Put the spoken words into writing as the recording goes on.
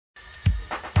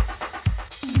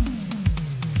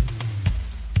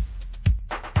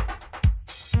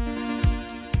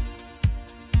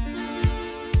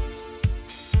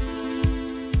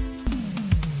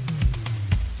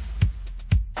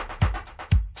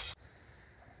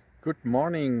Good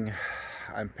morning.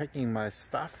 I'm packing my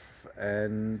stuff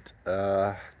and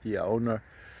the owner,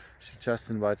 she just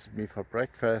invited me for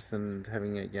breakfast and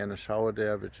having again a shower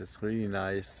there, which is really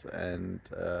nice, and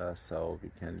so we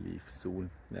can leave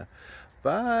soon. Yeah.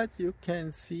 But you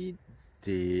can see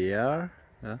there,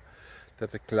 yeah, that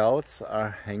the clouds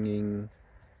are hanging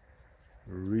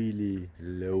really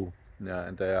low, yeah,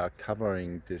 and they are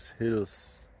covering these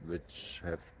hills which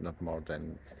have not more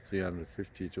than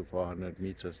 350 to 400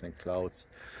 meters in clouds.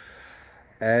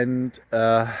 And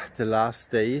the last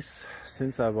days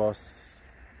since I was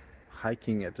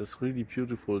hiking at this really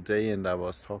beautiful day, and I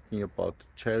was talking about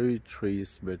cherry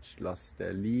trees which lost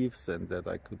their leaves and that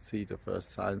I could see the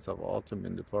first signs of autumn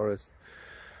in the forest.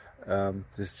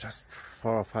 This just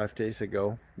 4 or 5 days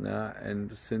ago,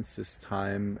 and since this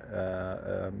time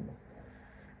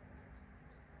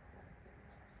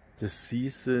the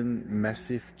season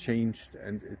massive changed,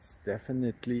 and it's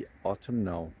definitely autumn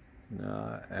now.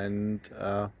 And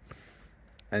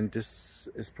this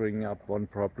is bringing up one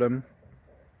problem.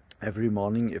 Every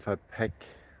morning if I pack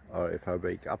or if I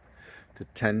wake up, the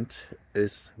tent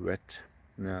is wet,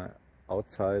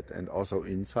 outside and also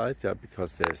inside,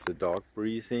 because there's the dog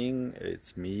breathing,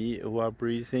 it's me who are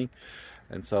breathing,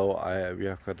 and so we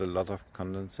have got a lot of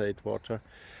condensate water,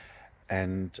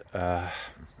 and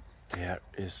there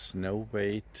is no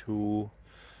way to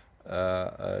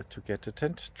get the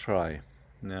tent dry.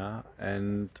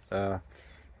 And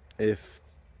if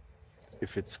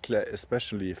it's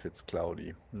especially if it's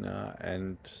cloudy,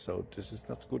 and so this is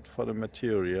not good for the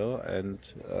material, and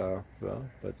well,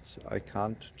 but I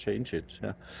can't change it.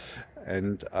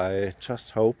 And I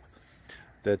just hope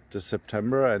that the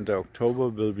September and the October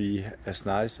will be as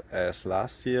nice as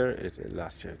last year.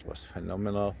 Last year it was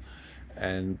phenomenal,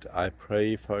 and I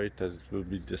pray for it that it will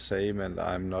be the same, and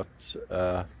I'm not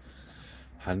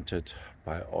hunted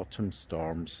by autumn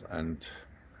storms and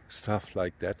stuff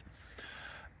like that.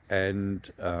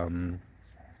 And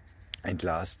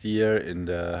last year in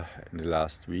the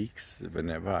last weeks,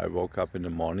 whenever I woke up in the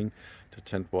morning, the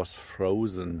tent was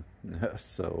frozen.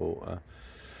 So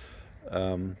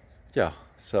yeah,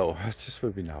 so this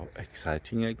will be now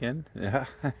exciting again, yeah,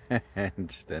 and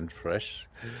then fresh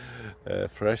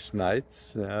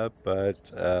nights,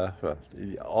 but well,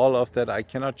 all of that I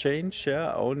cannot change,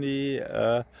 only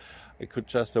I could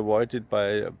just avoid it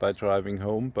by driving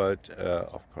home, but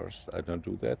of course I don't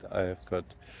do that. I have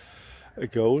got a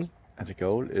goal, and the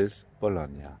goal is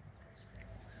Bologna.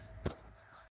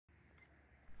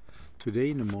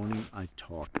 Today in the morning I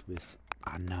talked with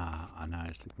Anna. Anna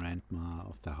is the grandma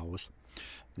of the house,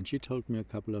 and she told me a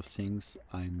couple of things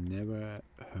I never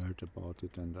heard about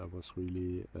it, and I was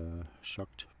really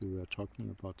shocked. We were talking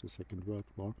about the Second World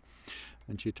War,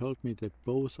 and she told me that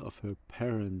both of her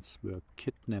parents were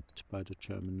kidnapped by the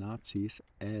German Nazis,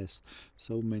 as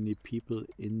so many people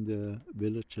in the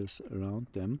villages around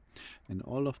them, and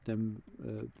all of them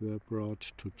were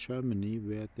brought to Germany,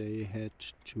 where they had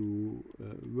to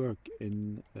work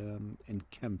in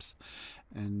camps.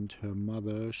 And her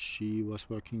mother, she was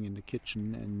working in the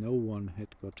kitchen, and no one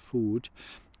had got food.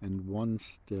 And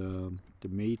once the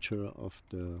major of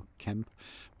the camp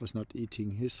was not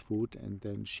eating his food, and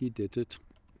then she did it.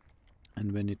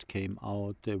 And when it came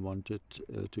out, they wanted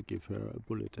to give her a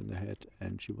bullet in the head,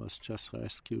 and she was just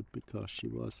rescued because she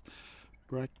was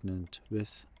pregnant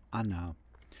with Anna.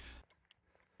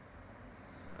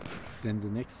 Then the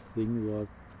next thing what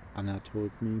Anna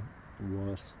told me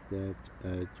was that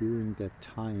during that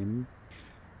time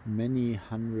many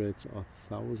hundreds of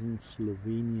thousands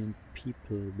Slovenian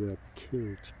people were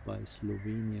killed by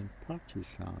Slovenian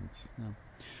partisans,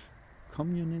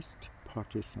 communist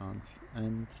partisans,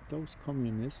 and those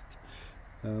communists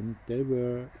they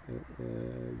were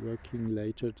working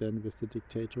later then with the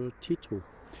dictator Tito.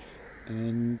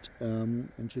 And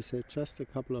she said just a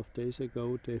couple of days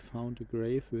ago they found a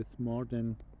grave with more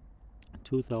than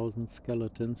 2,000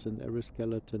 skeletons, and every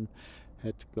skeleton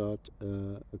had got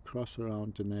a cross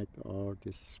around the neck, or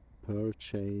this pearl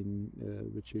chain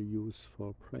which you use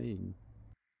for praying.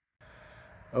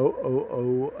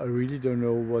 Oh, I really don't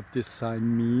know what this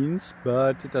sign means,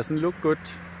 but it doesn't look good.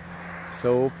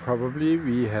 So probably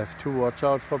we have to watch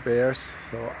out for bears.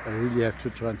 So I really have to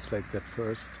translate that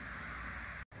first.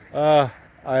 I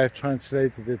have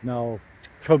translated it now.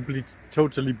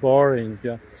 Totally boring.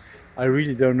 Yeah. I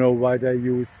really don't know why they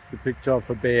use the picture of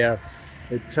a bear.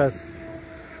 It just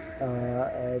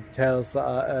tells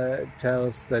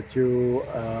that you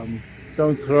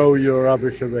don't throw your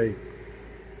rubbish away.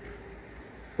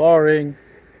 Boring.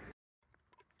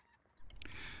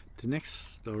 The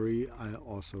next story I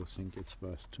also think it's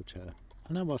worth to tell.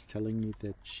 Anna was telling me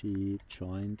that she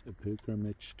joined a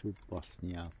pilgrimage to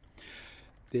Bosnia.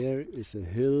 There is a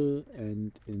hill,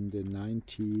 and in the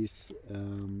 90s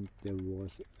there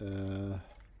was a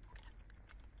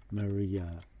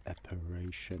Maria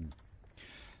apparition.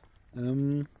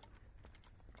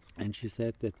 And she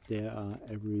said that there are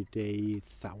every day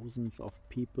thousands of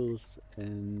peoples,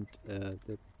 and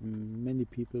that many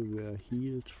people were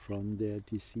healed from their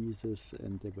diseases,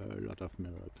 and there were a lot of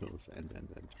miracles and.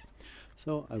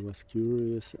 So I was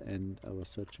curious, and I was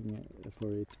searching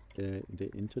for it in the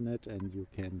internet, and you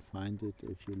can find it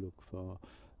if you look for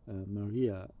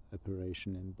Maria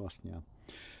apparition in Bosnia.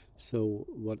 So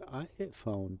what I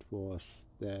found was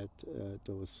that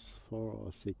those 4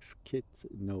 or 6 kids,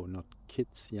 no, not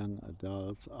kids, young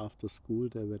adults, after school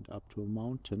they went up to a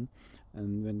mountain,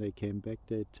 and when they came back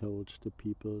they told the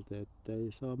people that they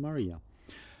saw Maria.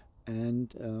 And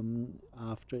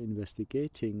after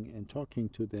investigating and talking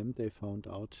to them, they found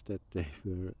out that they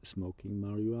were smoking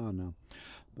marijuana.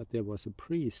 But there was a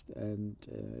priest, and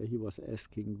he was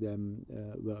asking them,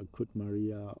 well, could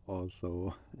Maria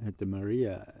also, at the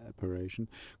Maria apparition,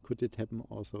 could it happen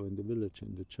also in the village,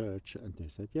 in the church? And they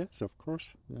said, yes, of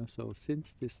course. Yeah, so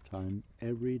since this time,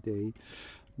 every day,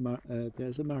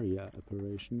 there's a Maria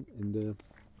apparition in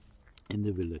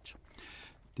the village.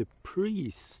 The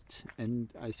priest, and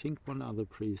I think one other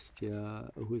priest,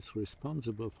 who is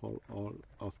responsible for all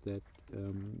of that,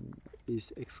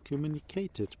 is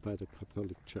excommunicated by the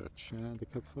Catholic Church. The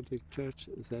Catholic Church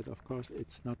said, of course,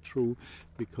 it's not true,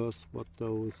 because what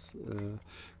those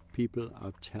people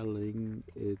are telling,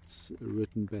 it's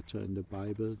written better in the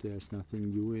Bible, there's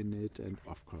nothing new in it, and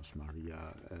of course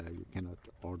Maria, you cannot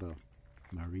order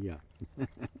Maria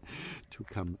to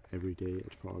come every day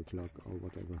at 4 o'clock or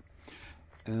whatever.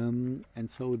 And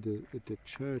so the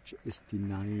church is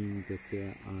denying that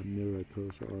there are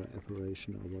miracles or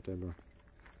apparition or whatever.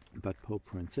 But Pope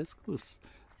Franciscus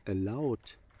allowed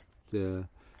the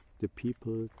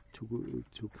people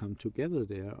to come together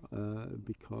there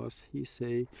because he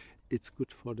say it's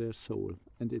good for their soul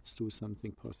and it's do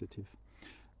something positive.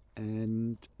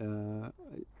 And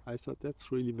I thought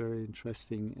that's really very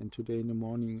interesting, and today in the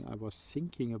morning I was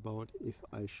thinking about if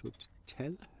I should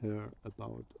tell her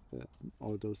about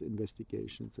all those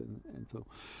investigations and so,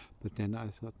 but then I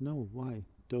thought, no, why?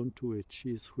 Don't do it.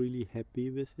 She's really happy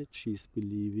with it, she's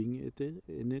believing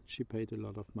in it, she paid a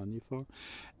lot of money for,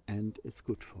 and it's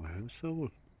good for her soul.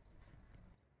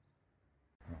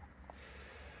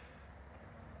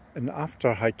 And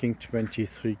after hiking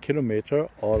 23 kilometers,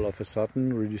 all of a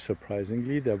sudden, really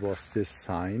surprisingly, there was this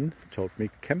sign, told me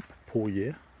Camp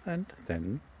Poje, and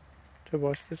then there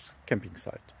was this camping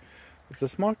site. It's a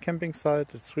small camping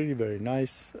site, it's really very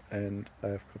nice, and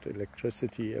I've got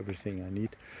electricity, everything I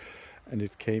need, and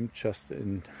it came just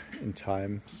in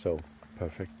time, so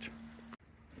perfect.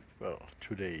 Well,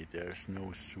 today there's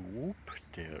no soup,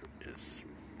 there is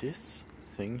this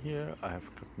thing here, I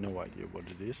have got no idea what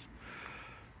it is.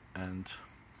 And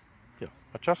yeah,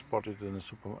 I just bought it in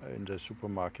the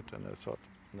supermarket, and I thought,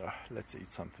 let's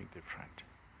eat something different.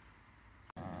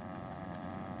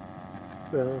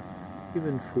 Well,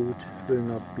 even food will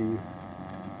not be,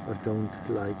 or don't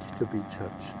like to be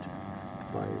judged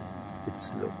by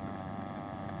its look.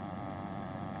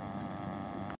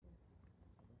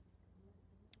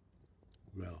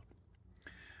 Well,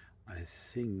 I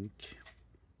think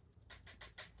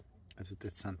as it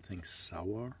did something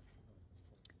sour.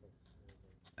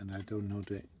 And I don't know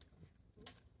the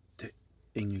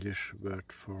English word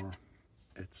for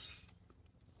it's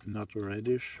not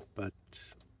radish, but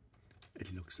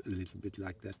it looks a little bit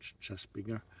like that, just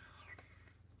bigger.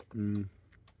 I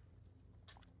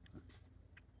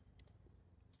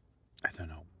don't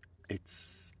know.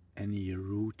 It's any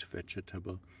root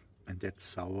vegetable, and that's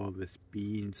sour with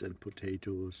beans and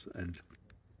potatoes and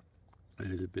a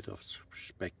little bit of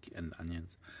speck and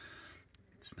onions.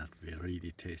 It's not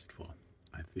really tasteful.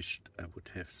 I wished I would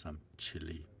have some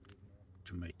chili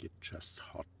to make it just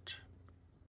hot.